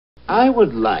I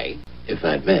would like, if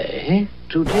I may,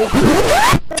 to take... Hey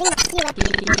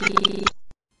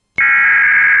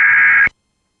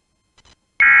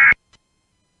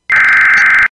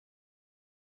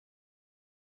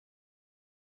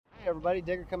everybody,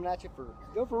 Digger coming at you for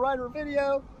Go for Rider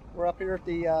video. We're up here at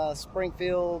the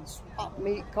Springfield Swap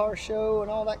Meet car show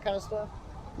and all that kind of stuff.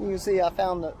 You can see I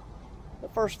found the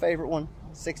first favorite one,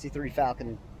 63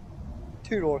 Falcon,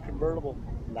 two-door convertible.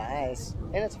 Nice.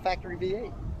 And it's a factory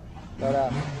V8. But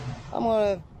I'm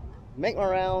gonna make my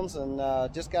rounds and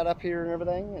just got up here and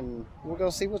everything, and we're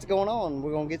gonna see what's going on.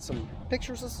 We're gonna get some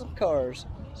pictures of some cars.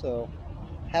 So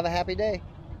have a happy day.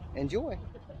 Enjoy.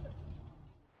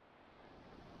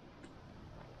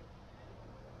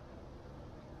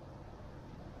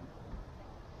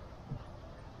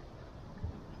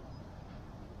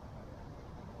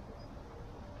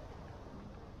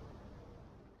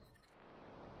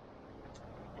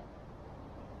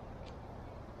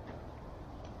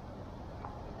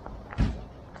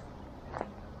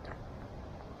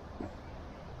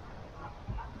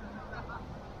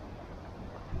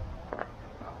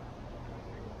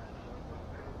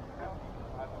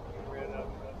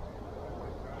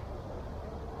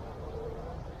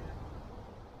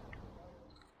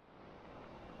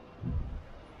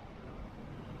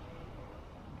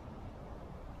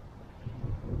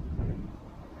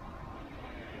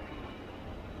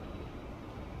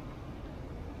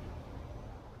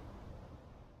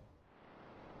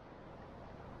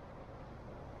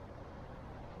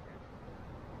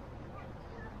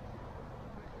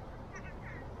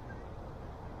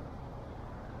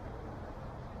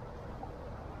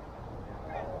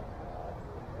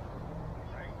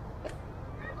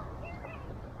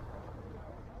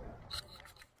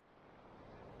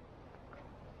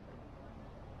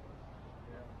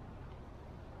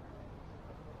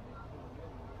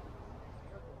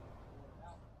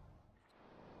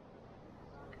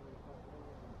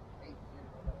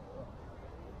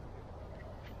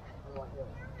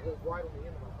 It was right on the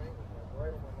end of my finger,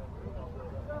 right on my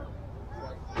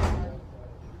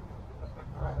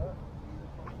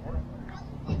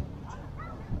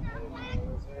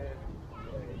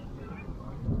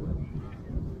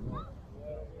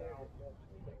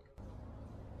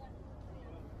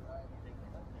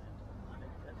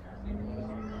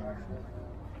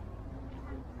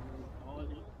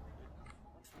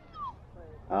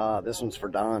This one's for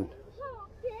Don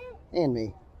and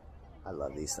me. I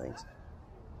love these things.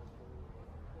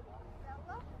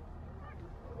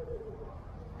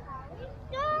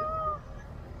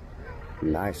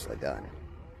 Nicely done.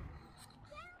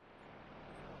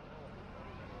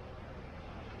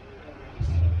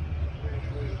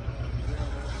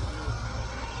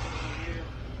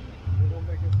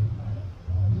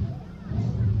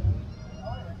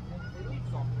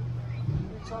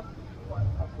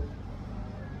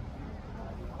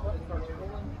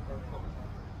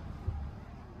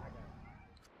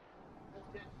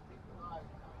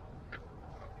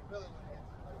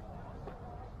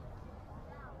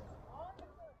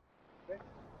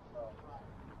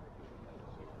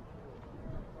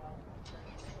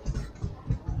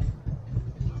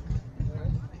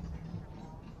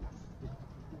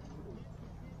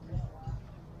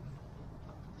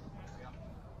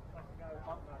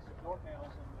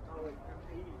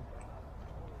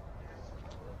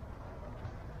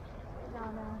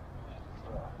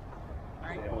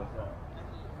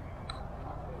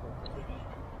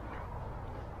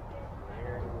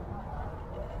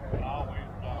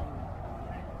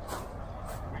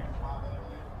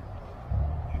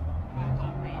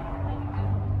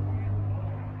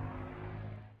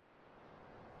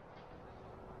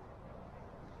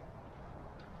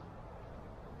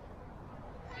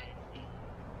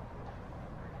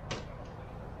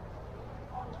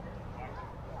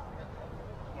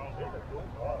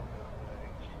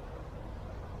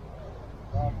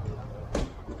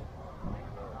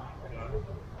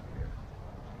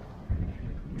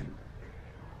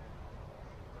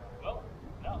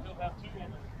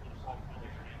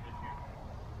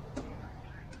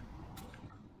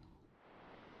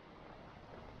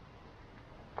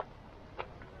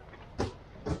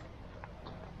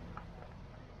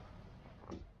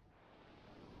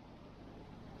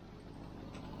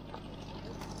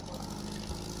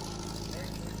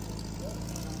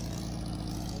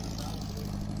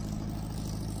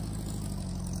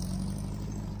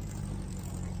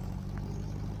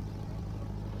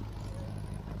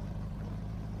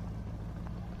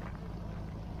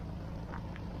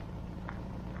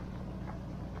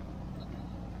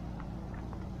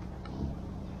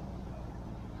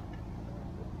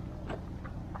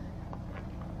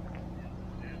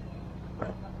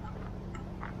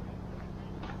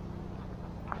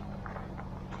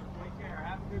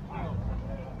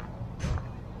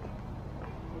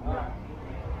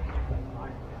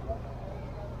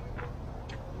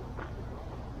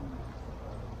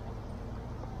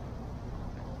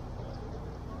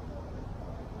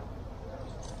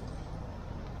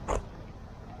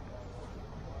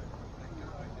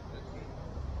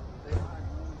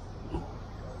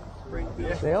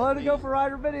 Say hello to Go for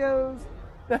Rider videos.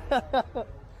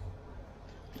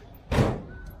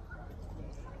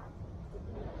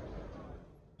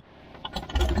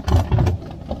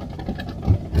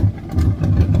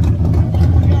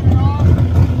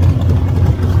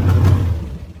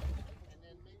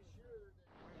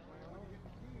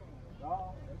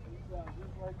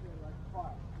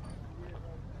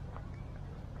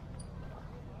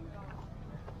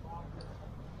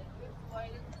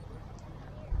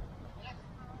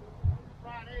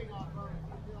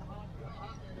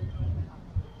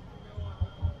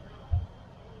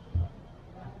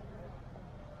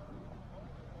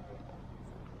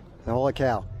 Holy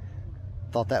cow.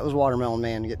 Thought that was Watermelon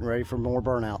Man getting ready for more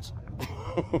burnouts.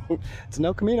 It's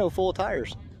no Camino full of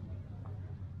tires.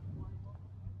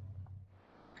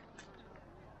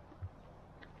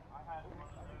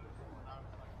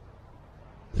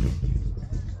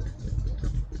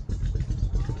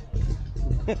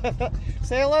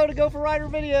 Say hello to Go for Rider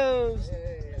videos.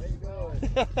 Hey, how you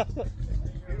doing?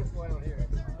 Beautiful out here.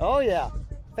 Oh yeah,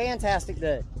 fantastic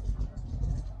day.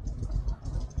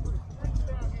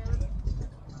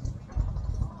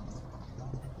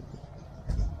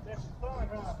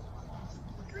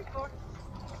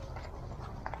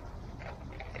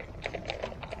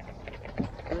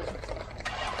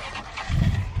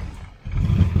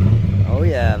 Oh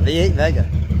yeah, V8 Vega.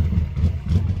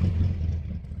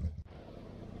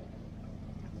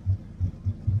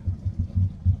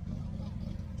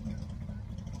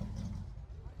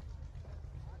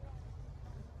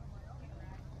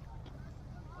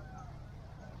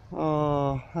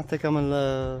 Oh, I think I'm in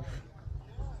love.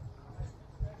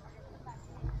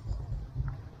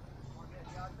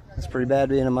 It's pretty bad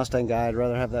being a Mustang guy. I'd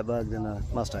rather have that bug than a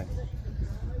Mustang.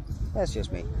 That's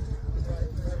just me.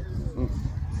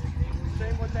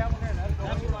 Same with that one there.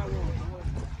 That's what I want.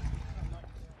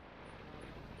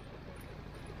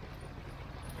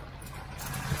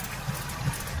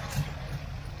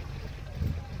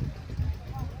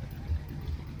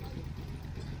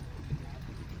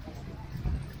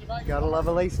 Gotta love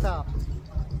a lace top.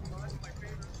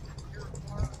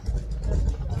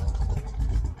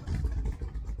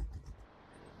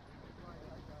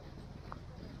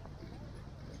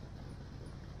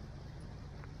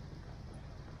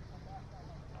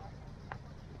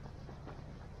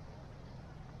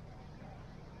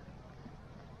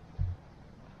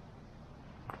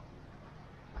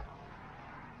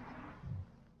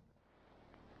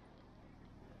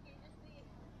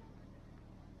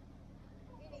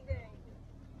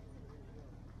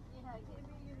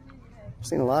 I've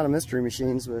seen a lot of mystery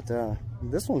machines, but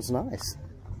this one's nice.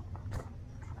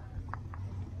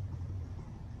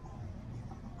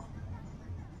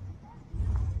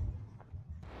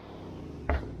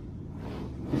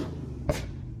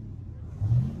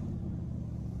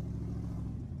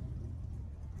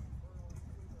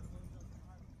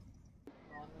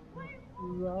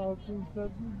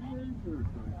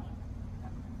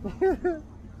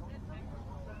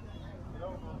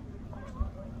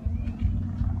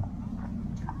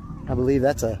 I believe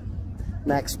that's a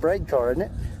Max Sprague car, isn't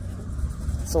it?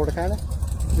 Sort of, kind of.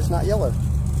 Just not yellow.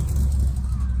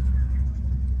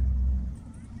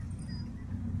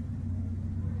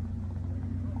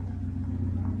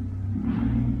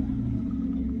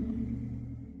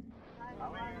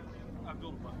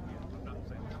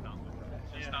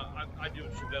 I do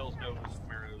Chevelle's Novas,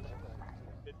 Camaros.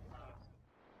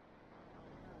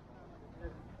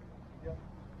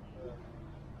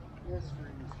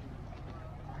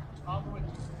 I'll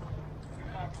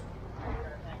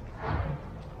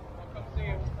come see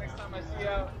you next time I see you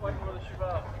fighting with a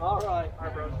Chevelle. All right. All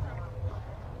right, bro.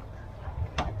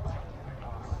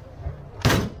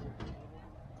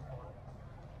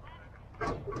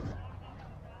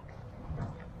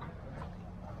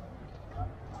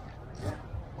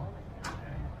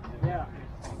 Yeah.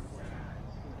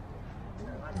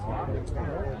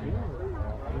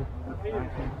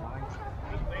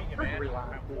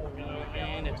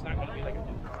 And it's not going to be like a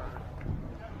new car.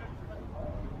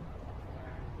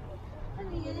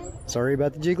 Sorry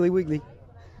about the jiggly wiggly.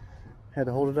 Had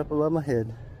to hold it up above my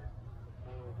head.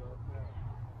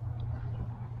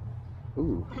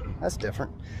 Ooh, that's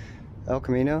different. El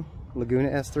Camino Laguna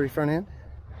S3 front end.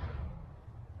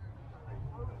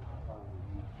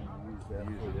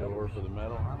 Use the door for the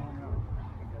metal.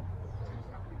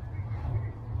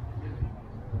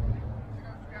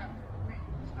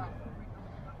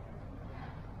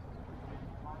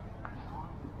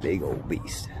 Big old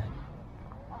beast.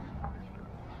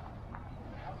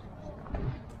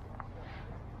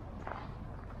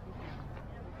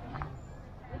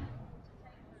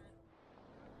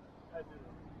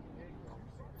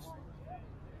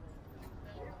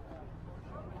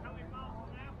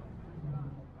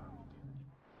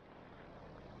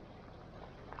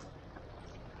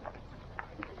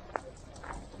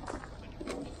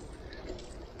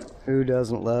 Who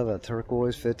doesn't love a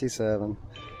turquoise 57?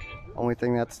 Only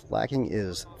thing that's lacking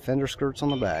is fender skirts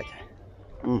on the back.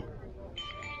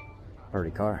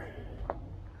 Pretty car.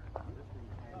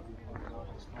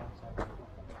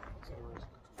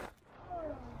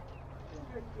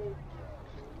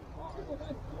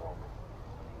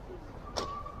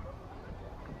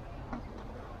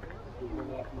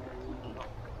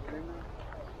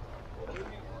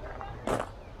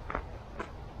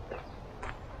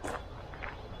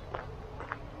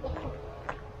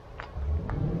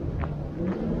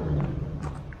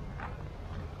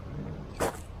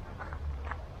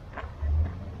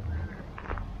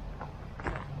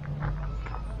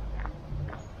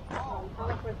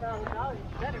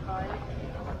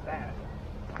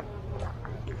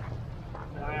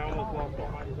 I almost lost all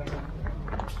my design.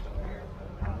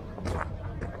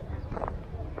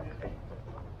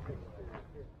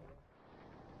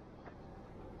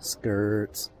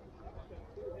 Skirts.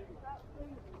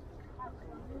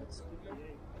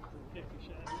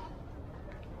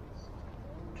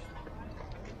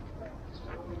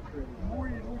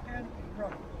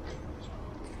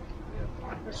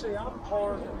 Let's see, I'm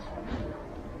hard.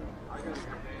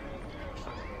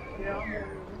 Yeah.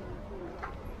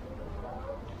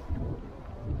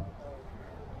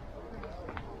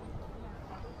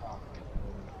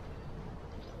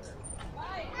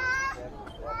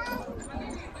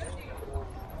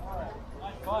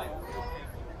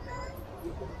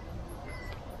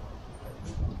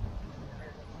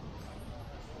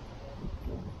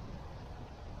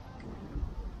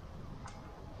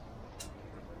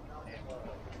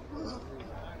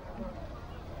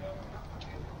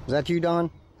 Is that you, Don?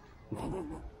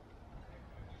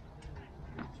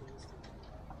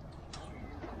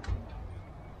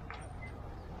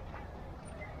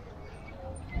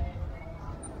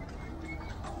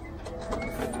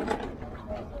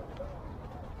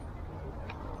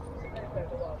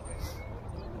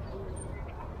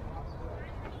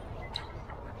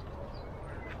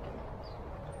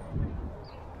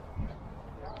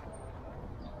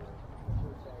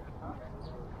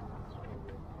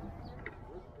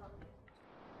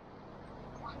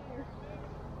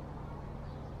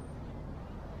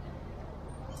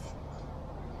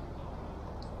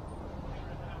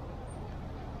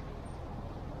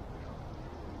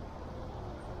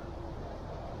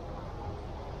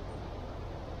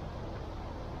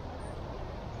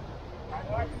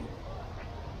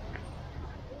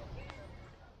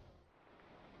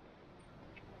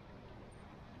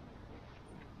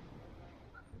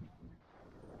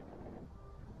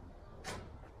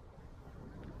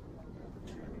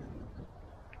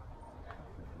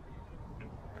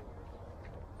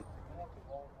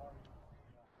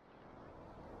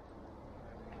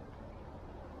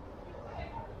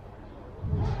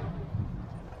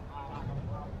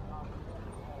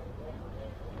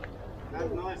 That's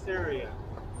a nice area.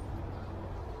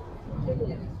 It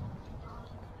is.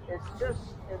 It's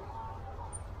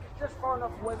just far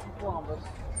enough away from Columbus.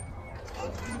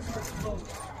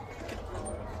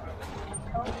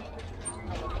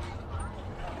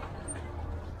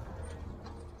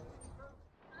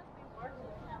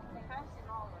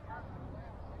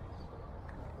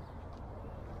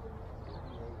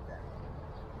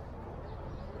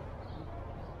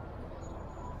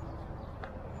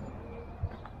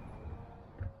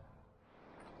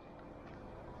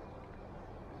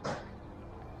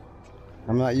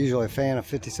 I'm not usually a fan of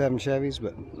 57 Chevys,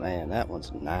 but man, that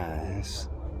one's nice.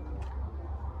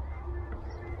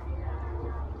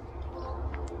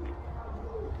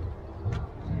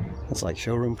 That's like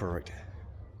showroom perfect.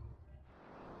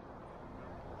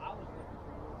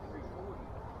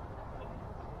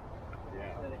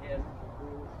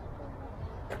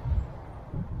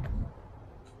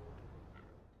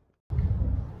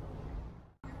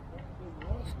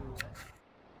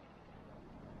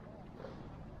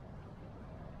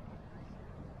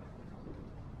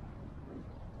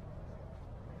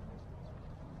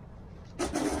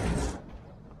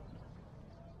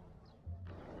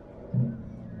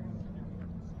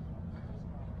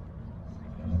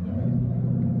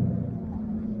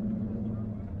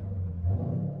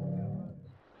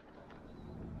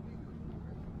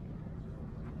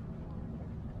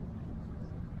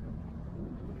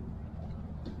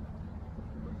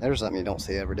 There's something you don't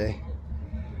see every day.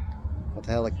 What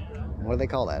the hell? What do they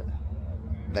call that?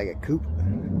 Like a coupe?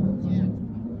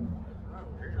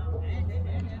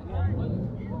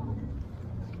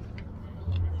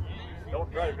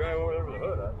 Don't try to drive over there with the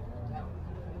hood up.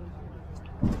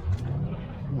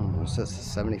 What's this?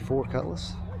 74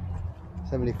 Cutlass?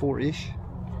 74-ish?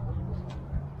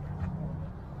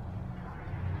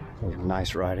 Those are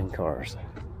nice riding cars.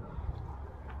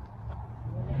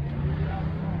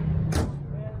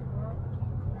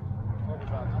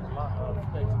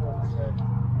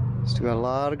 Still got a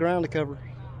lot of ground to cover.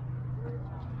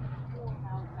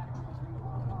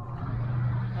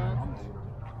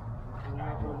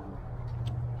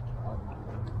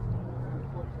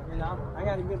 I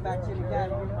gotta get back to the guy.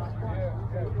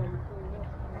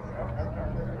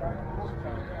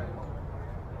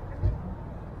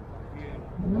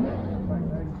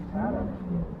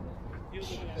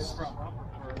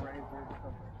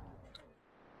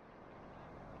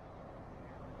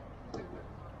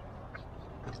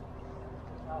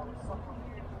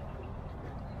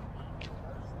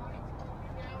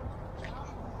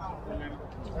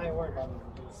 I ain't worried about it.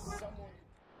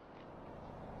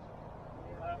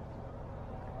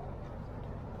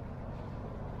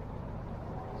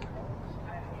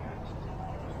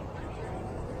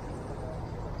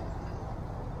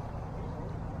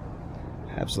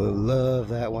 Absolutely love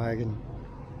that wagon.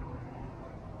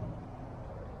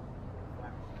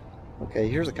 Okay,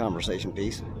 here's a conversation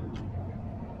piece.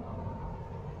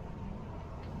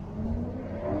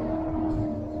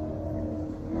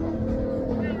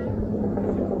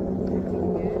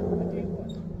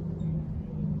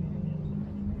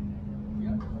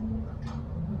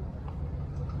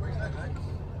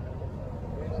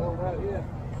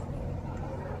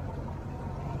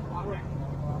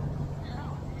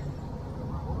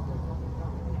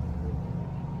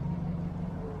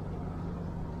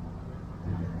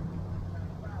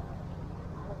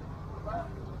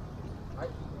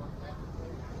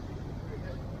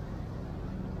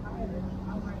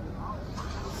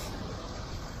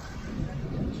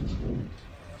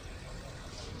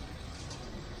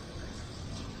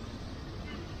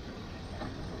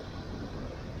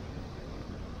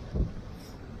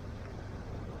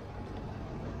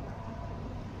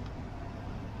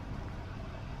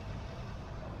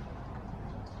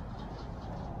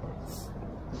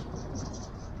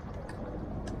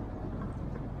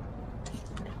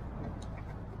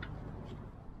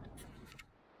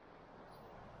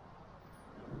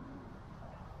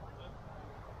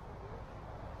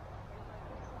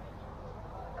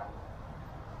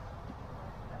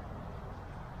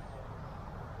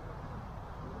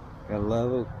 Gotta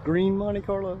love a green Monte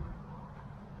Carlo.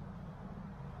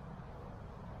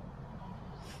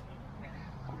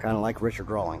 I'm kind of like Richard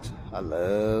Rawlings. I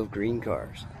love green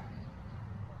cars.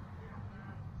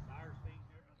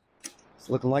 It's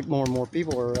looking like more and more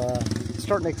people are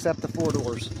starting to accept the 4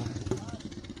 doors.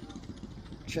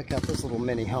 Check out this little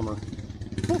mini Hummer.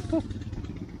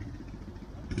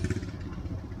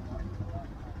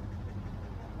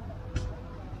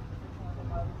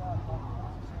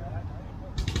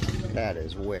 That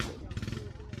is wicked.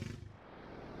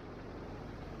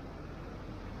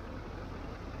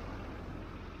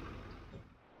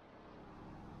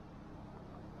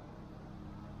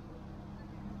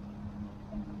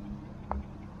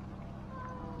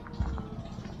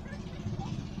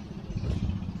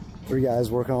 Three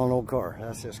guys working on an old car.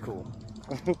 That's just cool.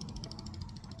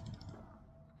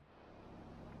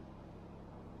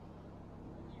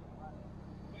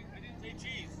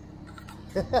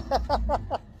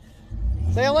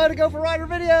 Say hello to Go for Rider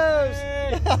videos.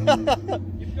 Hey,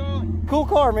 keep going. Cool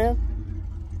car, man.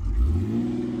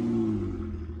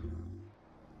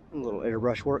 A little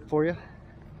airbrush work for you.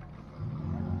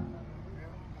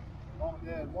 Mom and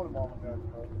Dad, one of Mom and Dad's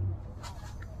cars.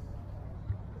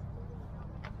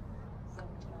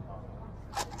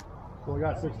 Well, we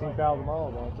got 16,000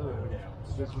 miles on it too.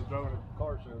 This was drove at the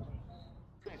car show.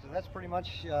 Okay, so that's pretty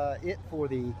much it for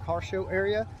the car show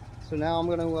area. So now I'm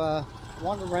going to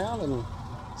wander around and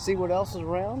see what else is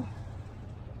around.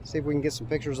 See if we can get some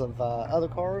pictures of other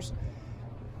cars.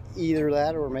 Either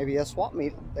that or maybe a swap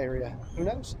meet area. Who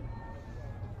knows?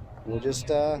 We'll just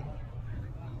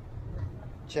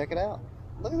check it out.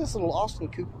 Look at this little Austin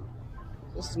Cooper.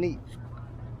 This is neat.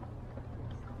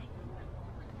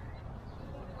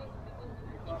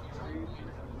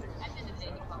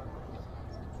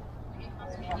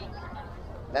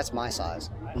 That's my size.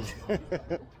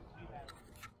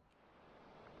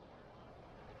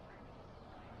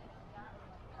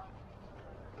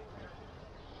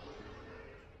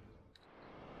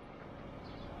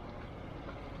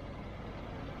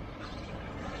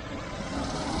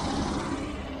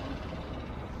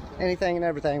 Anything and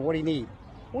everything. What do you need?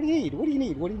 What do you need? What do you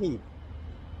need? What do you need?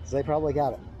 So they probably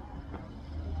got it.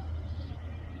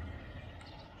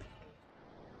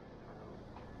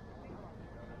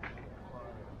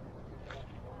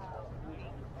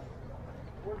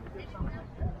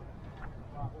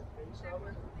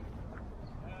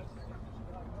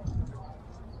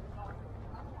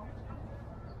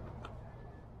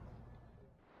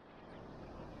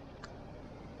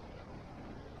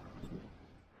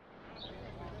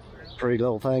 Pretty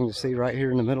little thing to see right here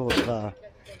in the middle of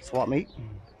swap meet.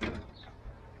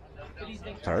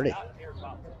 30.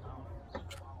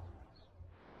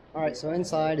 All right, so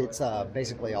inside it's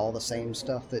basically all the same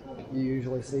stuff that you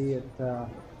usually see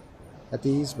at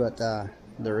these, but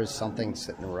there is something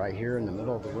sitting right here in the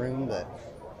middle of the room that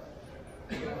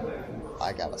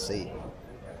I gotta see.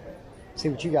 See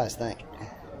what you guys think.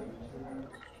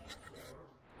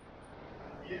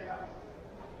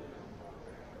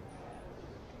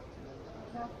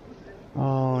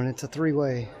 Oh, and it's a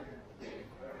three-way.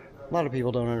 A lot of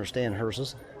people don't understand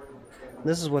hearses.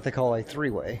 This is what they call a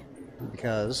three-way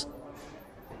because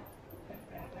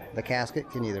the casket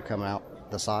can either come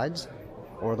out the sides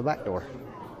or the back door.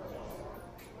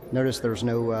 Notice there's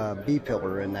no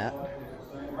B-pillar in that.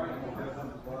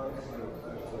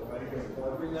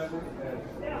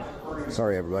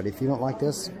 Sorry everybody, if you don't like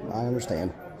this, I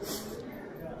understand.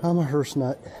 I'm a hearse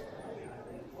nut.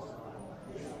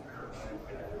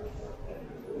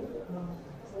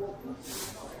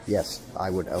 Yes, I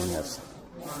would own this.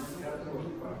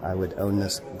 I would own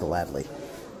this gladly.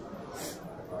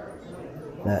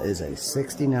 That is a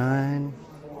 69.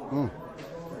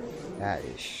 That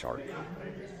is sharp.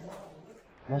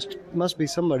 Must be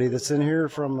somebody that's in here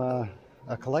from a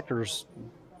collector's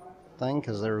thing,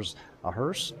 because there's a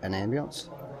hearse, an ambulance,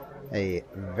 a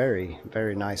very,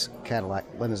 very nice Cadillac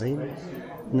limousine,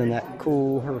 and then that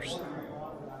cool hearse.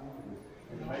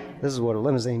 This is what a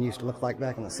limousine used to look like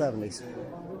back in the 70s.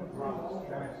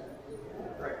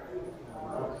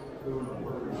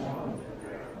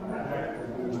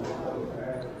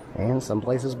 And some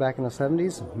places back in the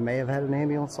 70s may have had an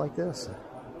ambulance like this.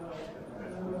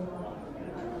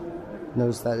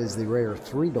 Notice that is the rare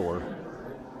 3-door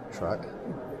truck.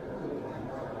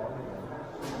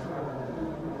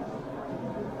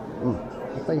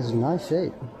 That thing's in nice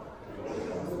shape.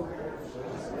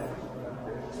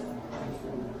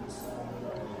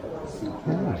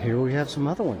 And here we have some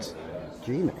other ones.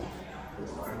 Gee, man.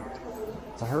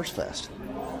 It's a hearse fest.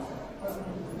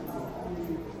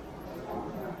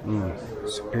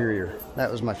 Superior.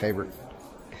 That was my favorite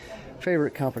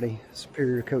company.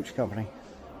 Superior Coach Company.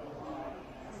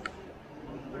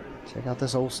 Check out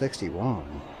this old 61.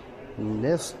 And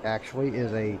this actually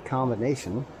is a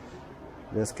combination.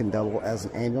 This can double as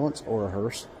an ambulance or a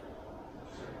hearse.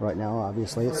 Right now,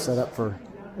 obviously, it's set up for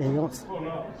ambulance.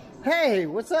 Hey,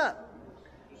 what's up?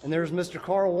 And there's Mr.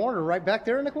 Karl Warner right back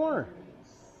there in the corner.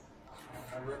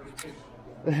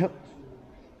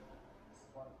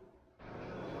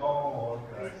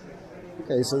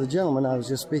 Okay, so the gentleman I was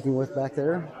just speaking with back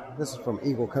there, this is from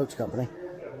Eagle Coach Company.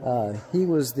 He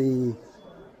was the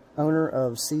owner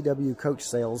of CW Coach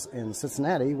Sales in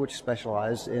Cincinnati, which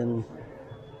specialized in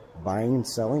buying and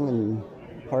selling and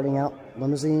parting out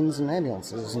limousines and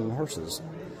ambulances and hearses.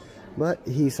 But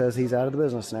he says he's out of the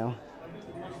business now.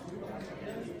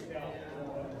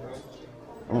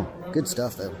 Good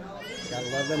stuff though. Gotta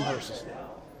love them hearses.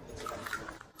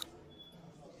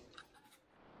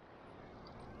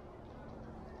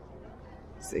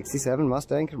 '67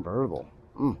 Mustang convertible.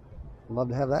 Love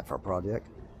to have that for a project.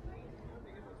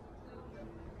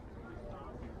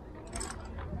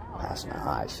 That's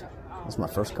nice. That's my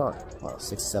first car. Well,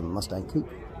 '67 Mustang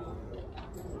Coupe.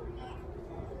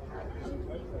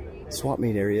 Swap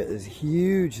meet area is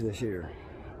huge this year.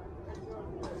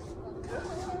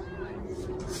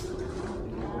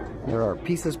 There are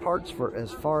pieces, parts for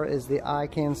as far as the eye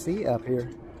can see up here.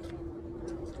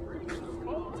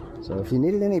 So if you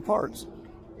needed any parts,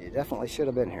 you definitely should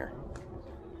have been here.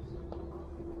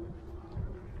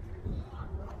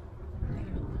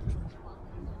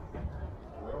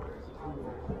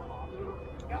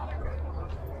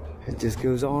 It just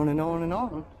goes on and on and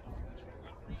on.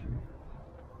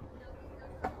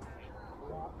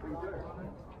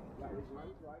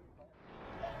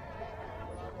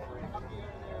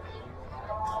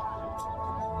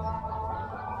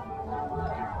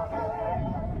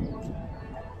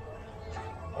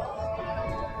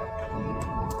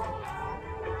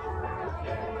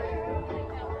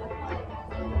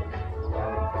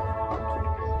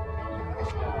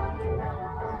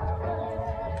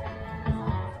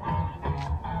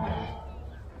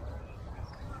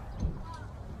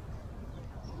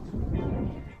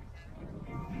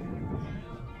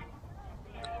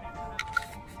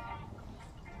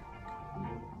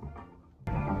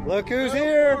 Look who's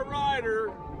here! Rider.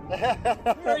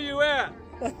 Where are you at?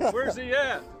 Where's he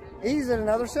at? He's at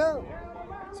another show.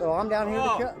 So I'm down here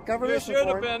to cover this. You should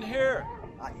have been here.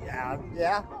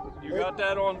 Yeah. You got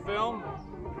that on film?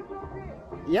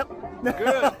 Yep.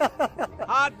 Good.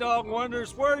 Hot Dog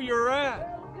wonders where you're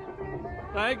at.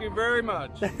 Thank you very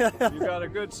much. You got a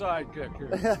good sidekick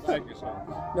here. Thank you, sir.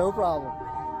 No problem.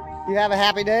 You have a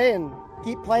happy day and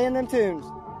keep playing them tunes.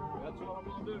 That's what I'm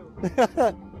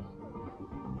gonna do.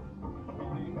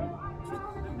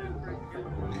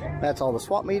 That's all the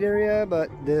swap meet area, but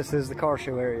this is the car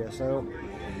show area, so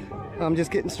I'm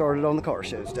just getting started on the car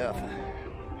show stuff.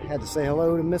 Had to say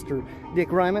hello to Mr.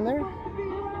 Dick Ryman there.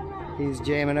 He's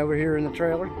jamming over here in the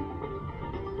trailer.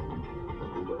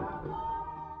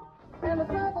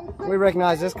 We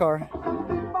recognize this car.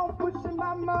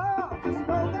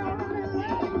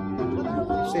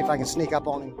 See if I can sneak up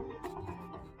on him.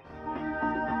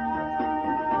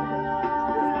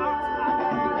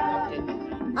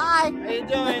 Hi! How you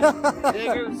doing,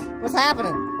 diggers? What's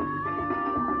happening?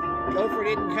 Gopher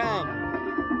didn't come.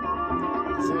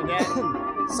 So that.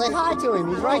 Say hi to him.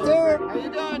 He's right there. How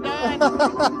you doing, Don?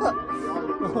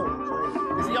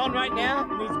 Is he on right now?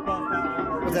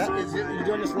 What's that? You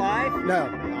doing this live? No.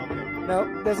 No,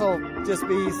 this will just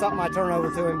be something I turn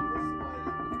over to him.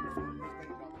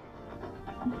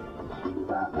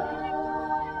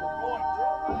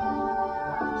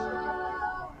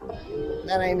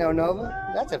 That ain't no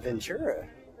Nova. That's a Ventura.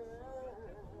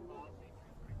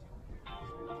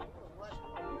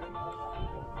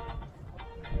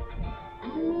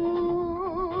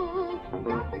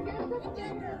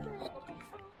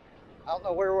 I don't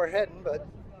know where we're heading, but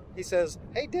he says,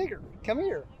 "Hey, Digger, come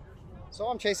here." So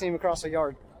I'm chasing him across the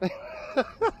yard.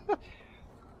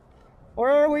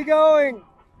 Where are we going?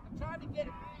 I'm trying to get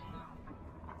it.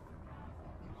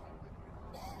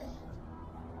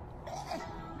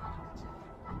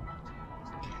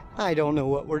 I don't know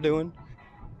what we're doing.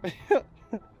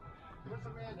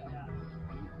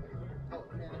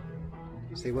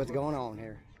 See what's going on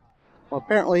here. Well,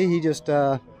 apparently he just,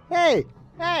 hey,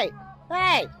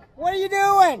 what are you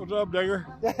doing? What's up, Digger?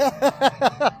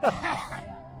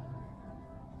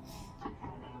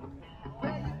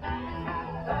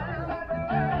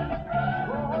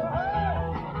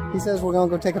 He says we're gonna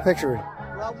go take a picture.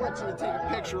 Well, I want you to take a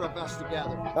picture of us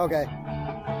together. Okay.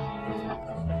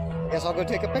 Guess I'll go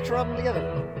take a picture of them together.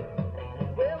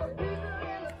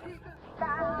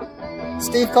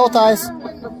 Steve Coltice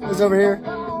is over here.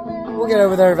 We'll get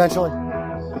over there eventually.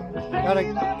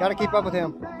 Gotta keep up with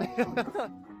him. Are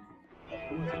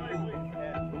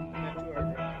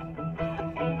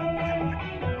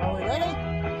we ready?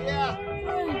 Yeah. 3, 2,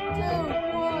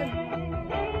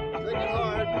 1. Take it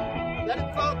hard. Let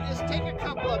it focus. Take a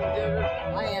couple of them, Digger.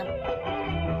 I am.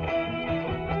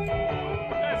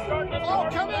 Oh,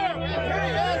 come here, man. Here he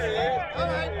is. All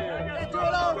right. Let's do it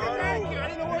over. Thank you. I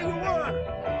didn't know where you were.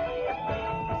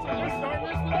 So you're starting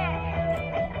this without.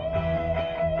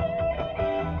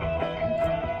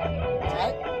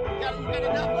 You got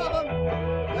enough of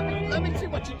them? Let me see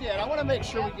what you did. I want to make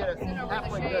sure we get a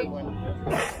halfway good one.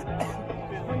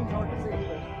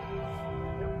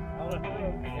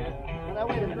 Now,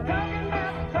 wait a minute.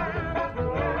 Yeah,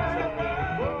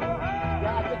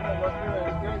 I think that was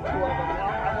good. There's 2 of them.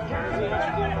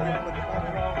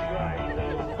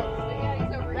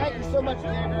 Thank you so much,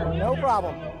 Digger. No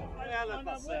problem. Yeah, I left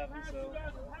my 7, so.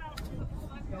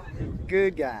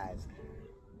 Good guys.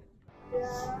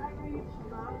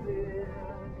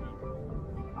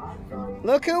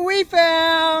 Look who we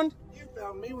found! You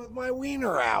found me with my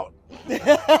wiener out.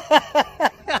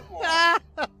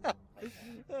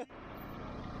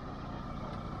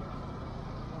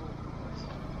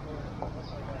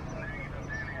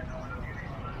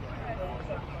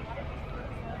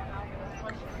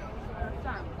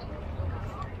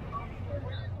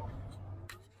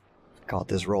 Caught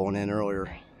this rolling in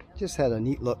earlier. Just had a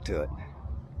neat look to it.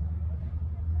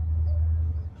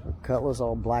 The Cutlass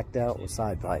all blacked out with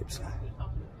side pipes.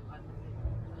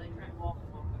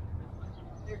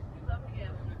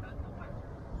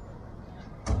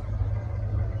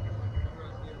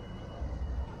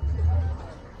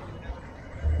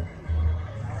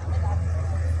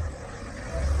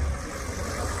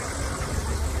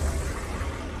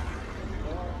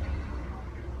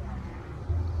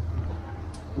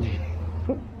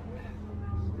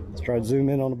 Let's try to zoom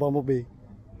in on the Bumblebee.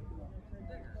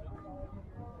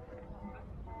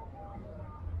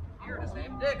 You're his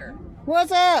name, Digger.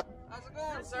 What's up? How's it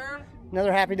going, sir?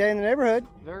 Another happy day in the neighborhood.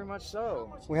 Very much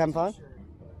so. We having fun?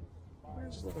 We're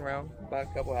just looking around, bought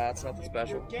a couple hats, nothing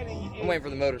special. I'm waiting for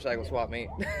the motorcycle swap meet.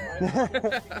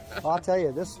 I'll tell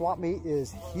you, this swap meet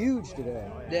is huge today.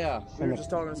 Yeah, we were just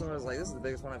talking to someone who was like, this is the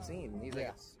biggest one I've seen. He's like,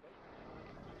 it's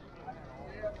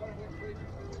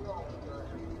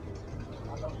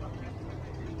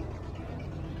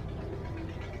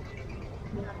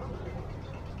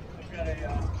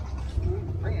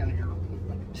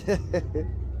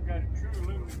Got a true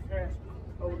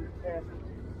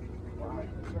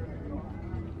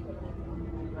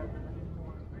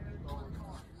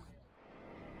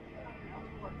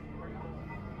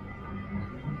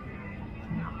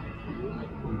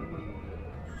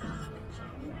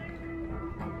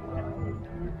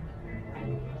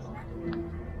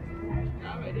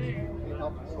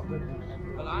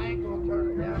But I ain't gonna turn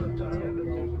it down until I have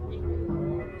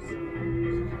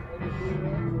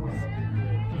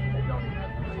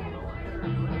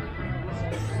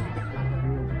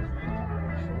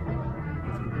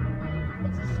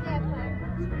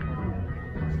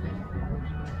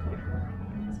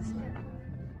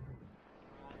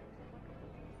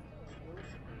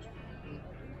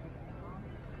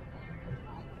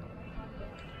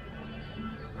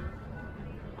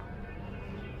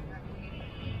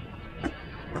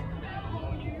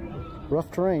Rough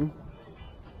terrain.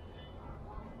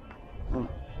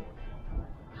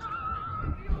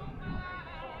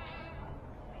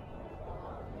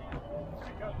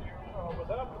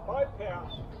 Without the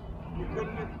bypass, you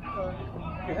couldn't.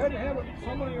 You had to have it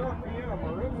so many RPM,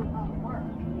 or it would not work.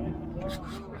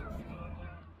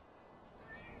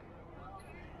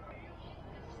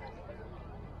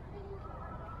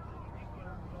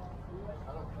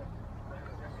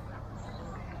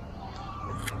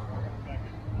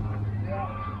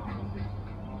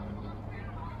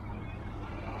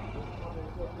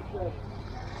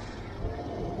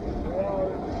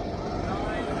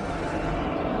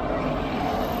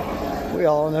 We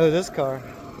all know this car.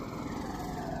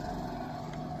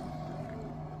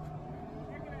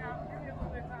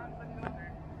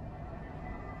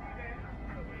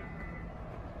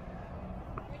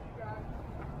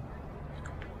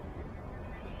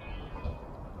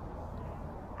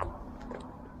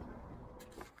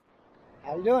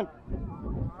 How you doing?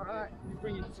 All right, you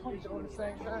bring your switch on the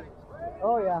same thing.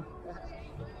 Oh yeah.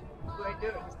 That's what I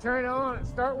do. Just turn it on and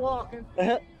start walking.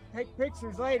 Take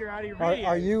pictures later out of your video.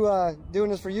 Are you doing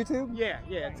this for YouTube? Yeah.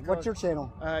 It's What's your channel?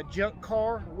 Junk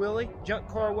Car Willie. Junk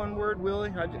Car, one word, Willie.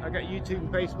 I got YouTube and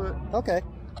Facebook. Okay.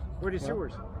 What is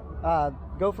yours?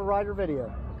 Go for Rider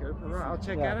Video. Go for right. I'll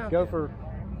check that out. Go for.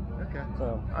 Okay.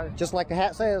 So just like the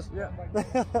hat says. Yeah.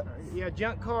 Yeah,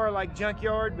 Junk Car like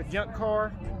junkyard, but Junk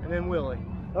Car and then Willie.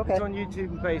 Okay. It's on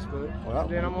YouTube and Facebook. Well.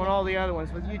 Then I'm on all the other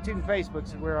ones, but YouTube and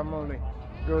Facebook's where I'm only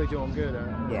really doing good.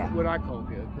 Yeah. What I call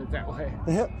good, put it that way.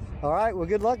 All right. Well,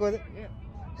 good luck with it. Yeah.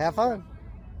 Have fun.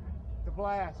 It's a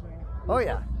blast, man. Oh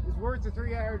yeah. It's worth a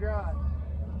 3-hour drive.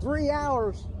 3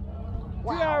 hours. 2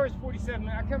 hours 47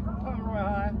 minutes. I come from Pomeroy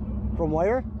High. From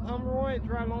where? Pomeroy, it's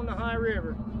right along the High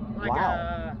River. Like Wow.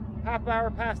 a half hour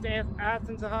past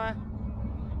Athens High.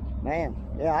 Man,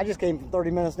 yeah, I just came from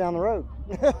 30 minutes down the road.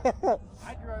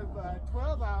 I drove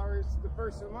 12 hours the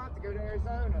first of the month to go to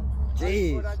Arizona.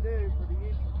 Jeez. That's what I do for the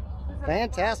YouTube.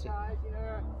 Fantastic. You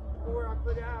know, before I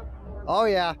put out. Oh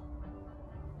yeah.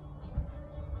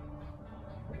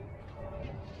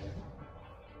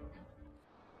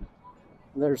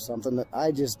 There's something that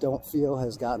I just don't feel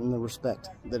has gotten the respect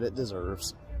that it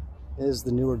deserves. Is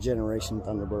the newer generation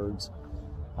Thunderbirds.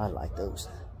 I like those.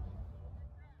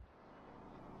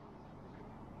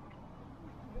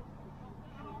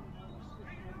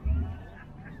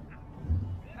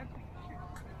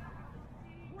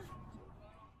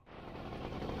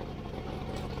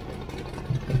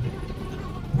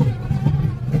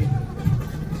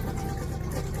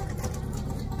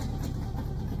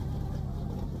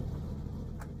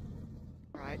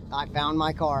 I found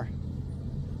my car.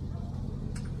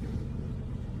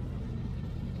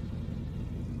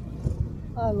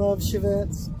 I love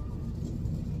Chevettes.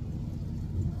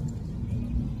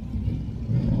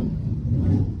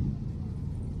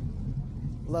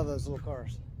 Love those little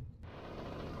cars.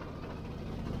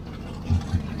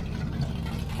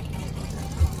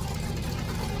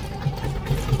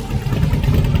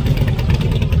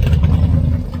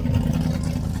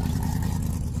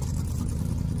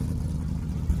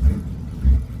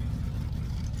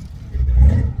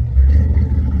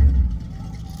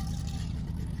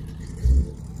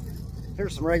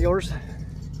 Here's some regulars.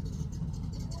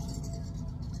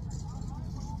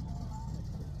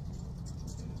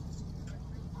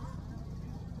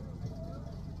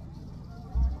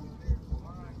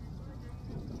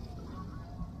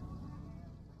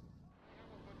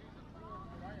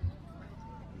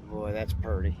 Boy, that's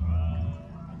pretty.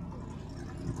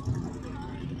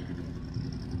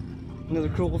 Another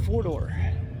cool 4-door.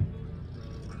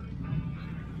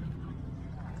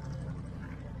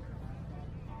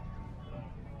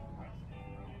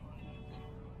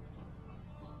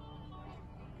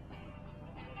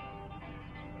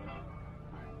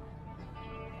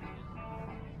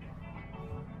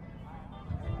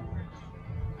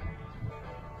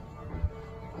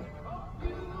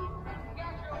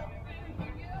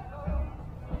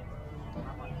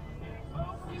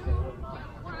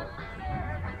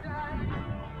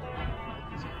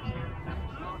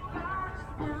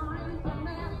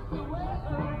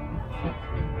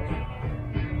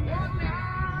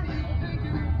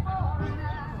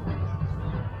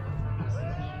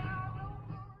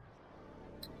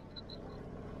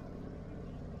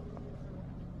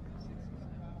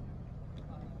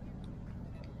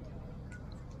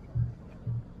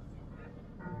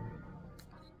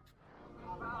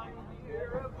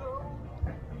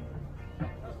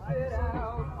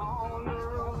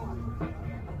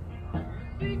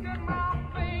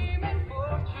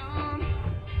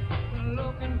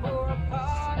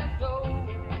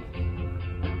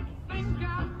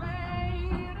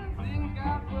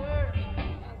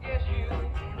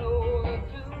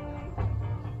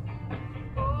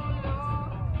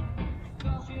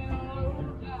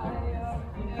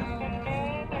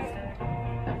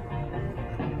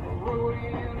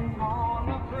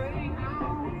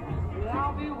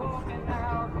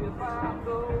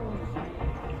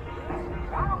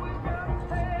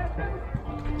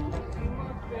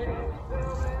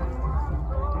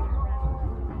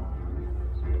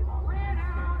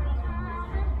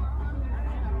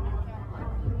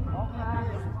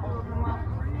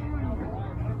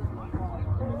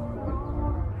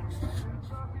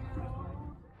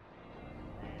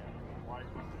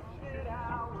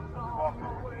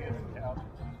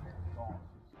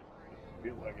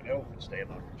 to stand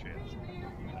on your chest.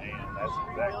 And that's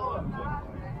exactly what I'm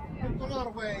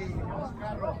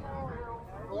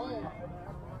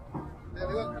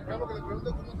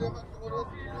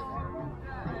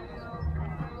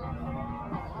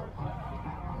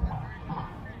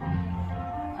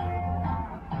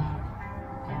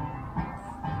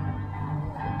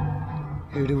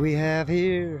Who do we have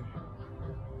here?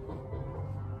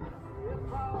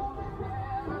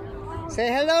 Say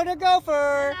hello to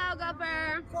Gopher! Hello,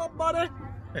 Gopher! What's up, buddy?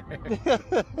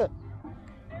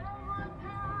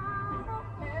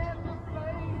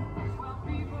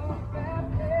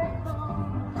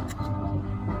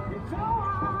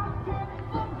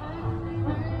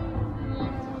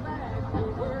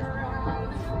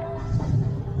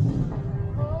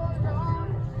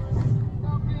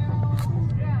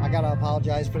 I gotta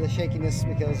apologize for the shakiness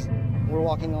because we're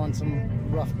walking on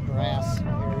some rough grass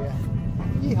area.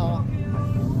 Yeehaw!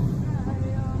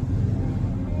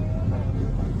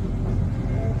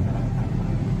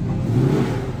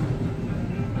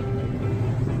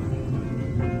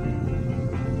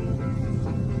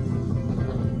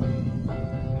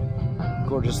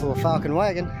 Gorgeous little Falcon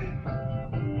wagon.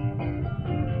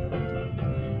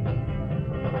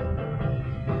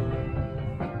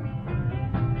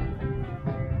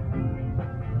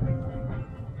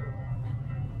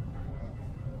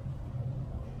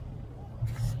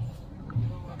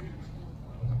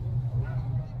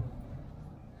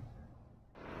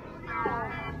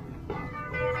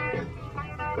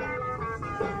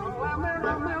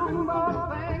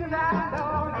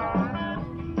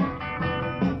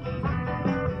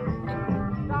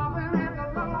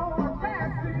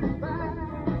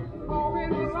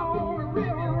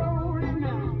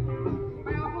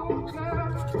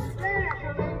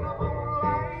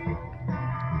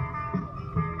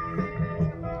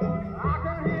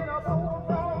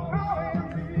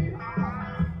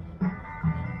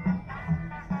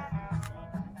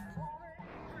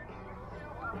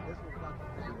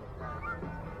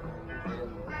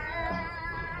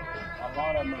 A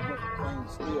lot of them are just plain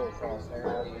steel across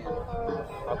there.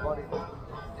 My buddy.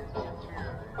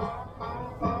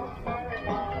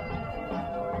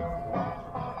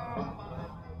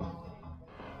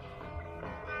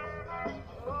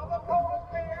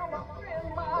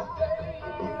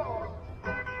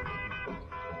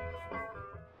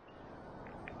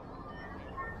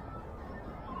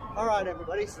 Alright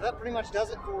everybody, so that pretty much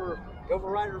does it for Gopher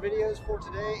Rider videos for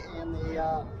today and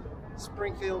the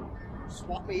Springfield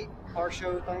swap meet car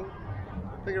show thing.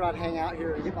 Figured I'd hang out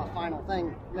here and get my final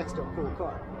thing next to a cool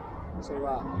car. So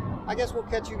I guess we'll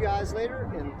catch you guys later,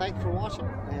 and thanks for watching,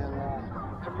 and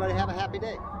everybody have a happy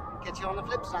day. Catch you on the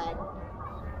flip side.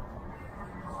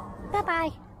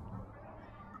 Bye-bye.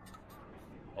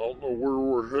 I don't know where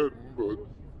we're heading, but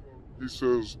he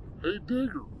says, "Hey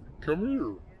Digger, come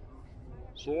here."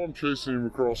 So I'm chasing him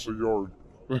across the yard.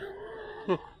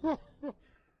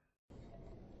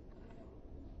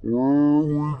 Where are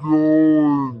we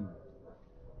going?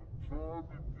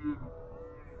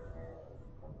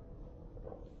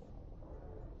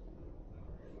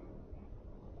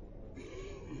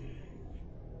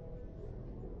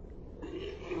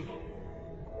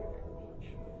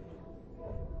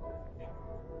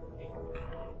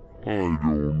 I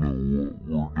don't know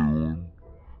what we're doing.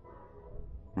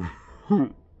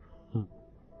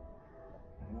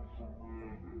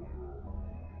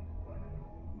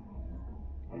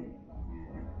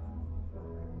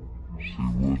 See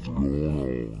what's going on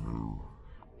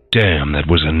here. Damn, that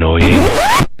was annoying.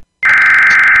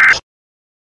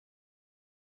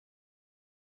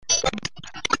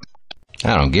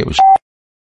 I don't get what